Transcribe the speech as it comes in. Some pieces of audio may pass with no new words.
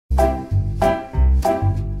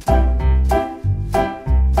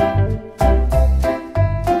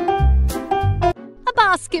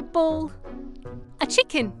basketball. A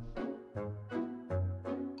chicken.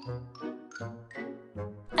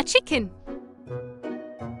 A chicken.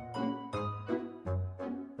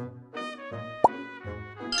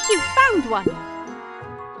 You found one.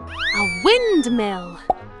 A windmill.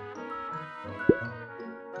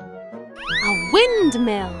 A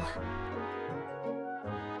windmill.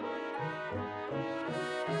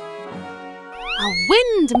 A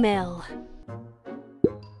windmill.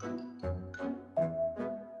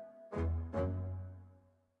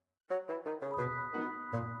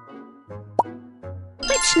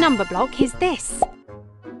 Which number block is this?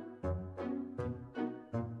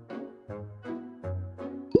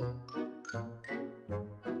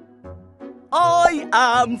 I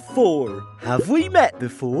am 4. Have we met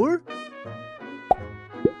before?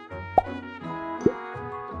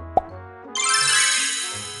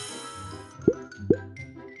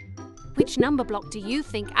 Which number block do you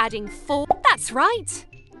think adding 4? That's right!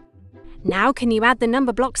 Now can you add the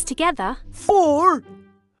number blocks together? 4.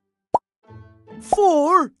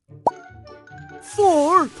 4.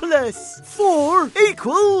 4 plus 4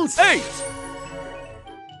 equals 8.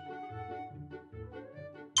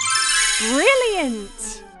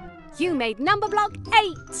 Brilliant! You made number block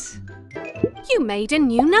 8. You made a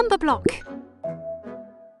new number block. A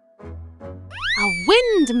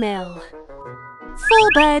windmill. 4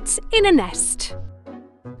 birds in a nest.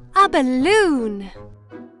 A balloon.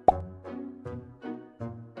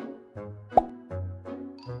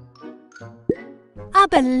 A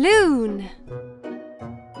balloon.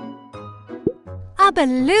 A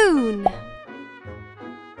balloon.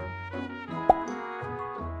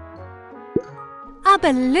 A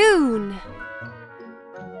balloon.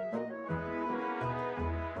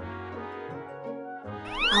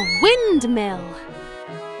 A windmill.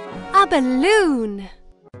 A balloon.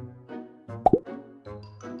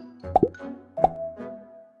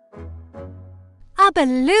 A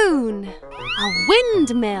balloon. A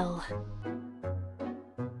windmill.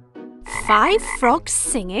 5 frogs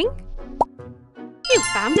singing. You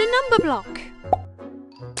found a number block.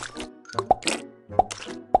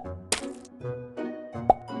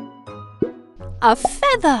 A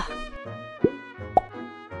feather.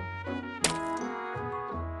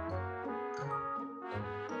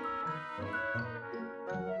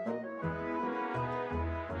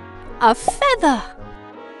 A feather.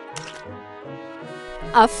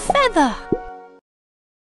 A feather.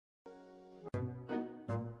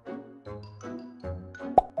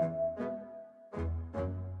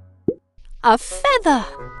 A feather.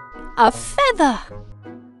 A feather.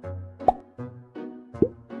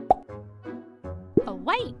 A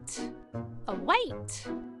weight. A weight.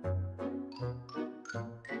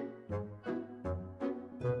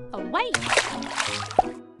 A weight.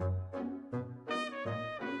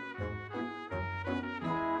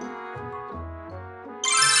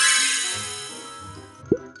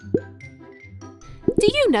 Do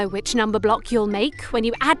you know which number block you'll make when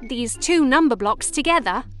you add these 2 number blocks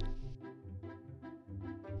together?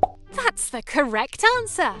 That's the correct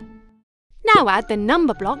answer. Now add the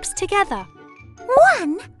number blocks together.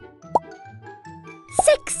 1,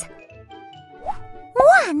 6.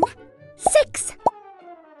 1, 6.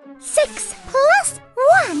 6 plus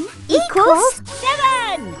 1 equals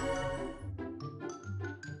 7.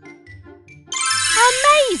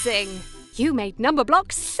 Amazing! You made number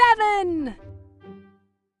block 7.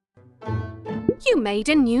 You made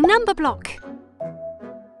a new number block.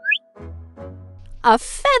 A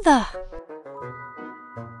feather.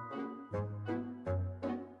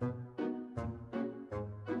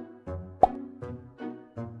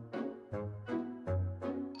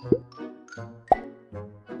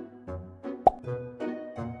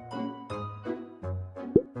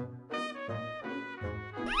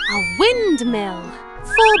 A windmill.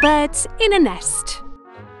 4 birds in a nest.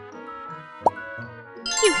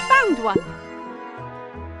 You found one.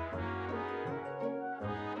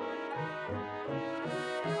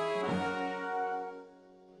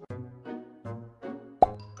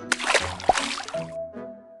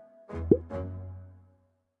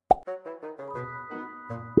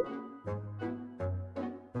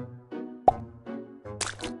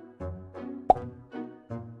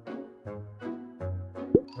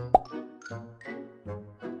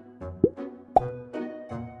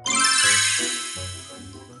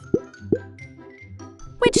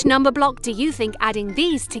 Which number block do you think adding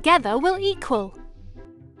these together will equal?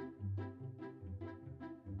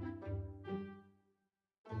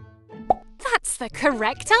 That's the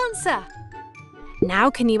correct answer. Now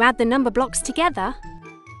can you add the number blocks together?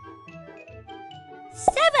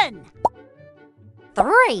 7.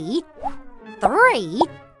 3. 3.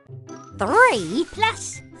 3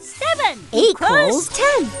 plus 7 equals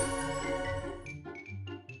 10.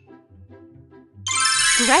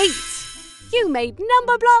 Great! You made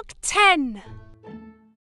number block 10.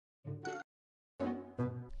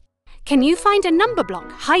 Can you find a number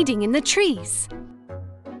block hiding in the trees?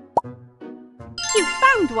 You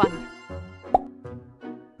found one.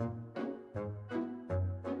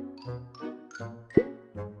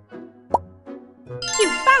 You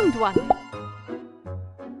found one.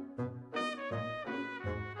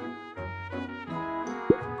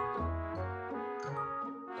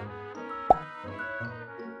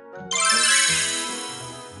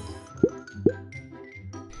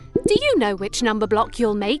 Do you know which number block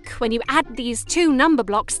you'll make when you add these two number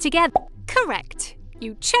blocks together? Correct.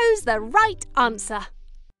 You chose the right answer.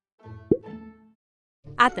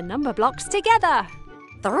 Add the number blocks together.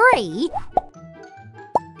 3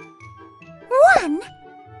 1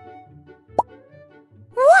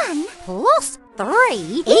 plus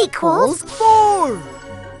 3 equals 4.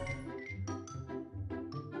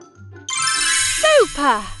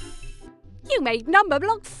 Super! You made number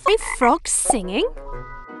block 5. Frogs singing.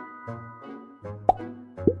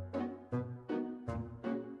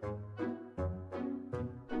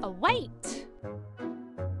 Await.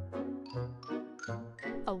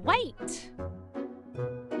 Await.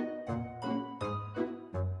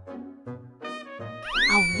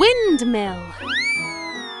 A windmill.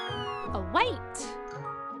 Await.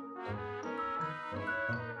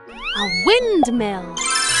 A windmill.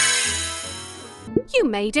 You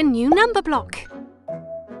made a new number block.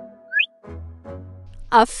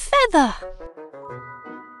 A feather.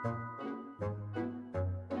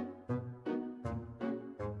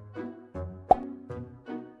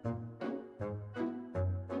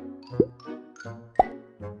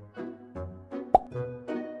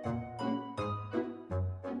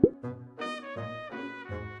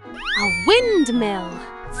 A windmill.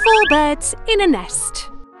 4 birds in a nest.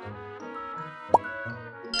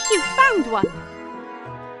 You found one.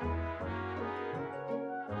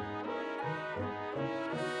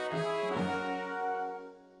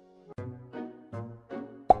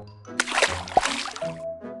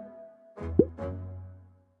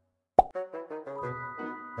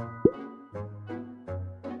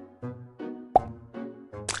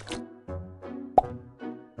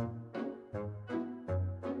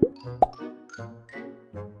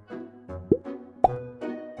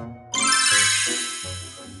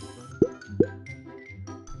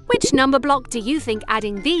 Which number block do you think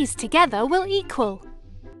adding these together will equal?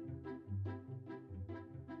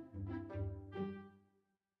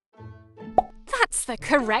 That's the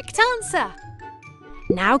correct answer.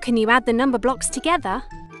 Now can you add the number blocks together?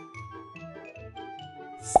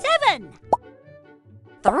 7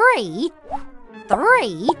 3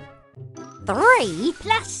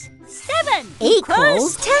 plus 7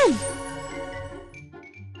 equals 10.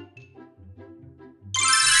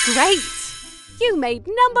 Great! You made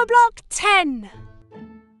number block 10.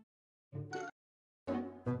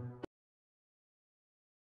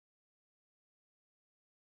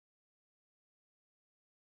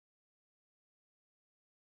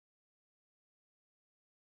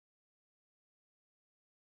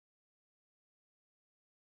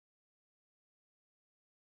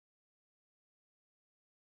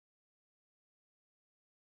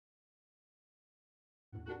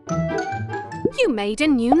 You made a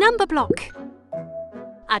new number block.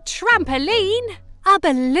 A trampoline, a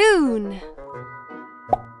balloon.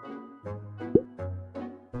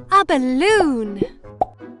 A balloon.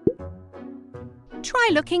 Try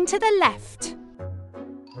looking to the left.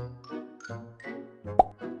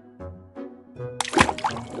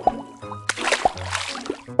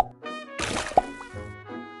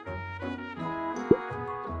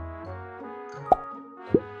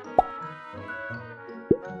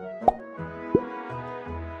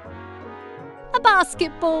 A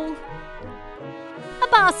basketball. A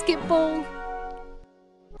basketball.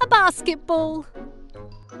 A basketball.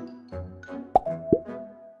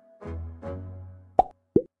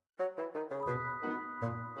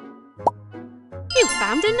 You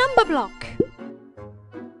found a number block.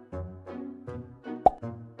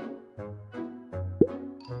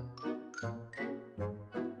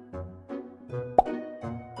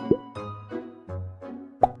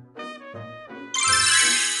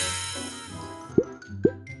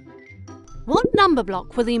 What number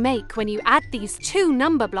block will you make when you add these two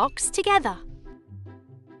number blocks together?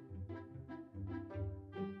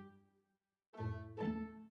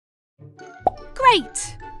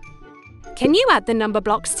 Great! Can you add the number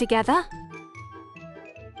blocks together?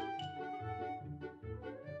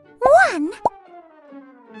 1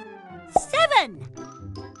 7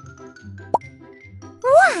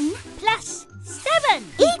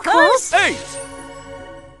 equals 8.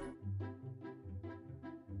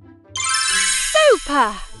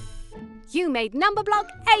 Super! You made number block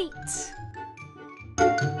 8.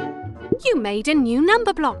 You made a new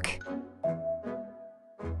number block.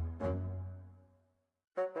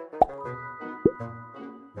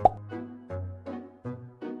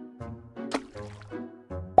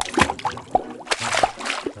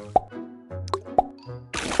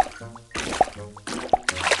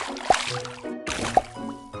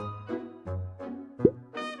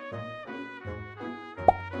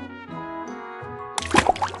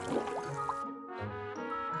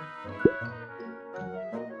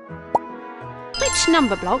 Which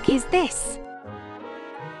number block is this?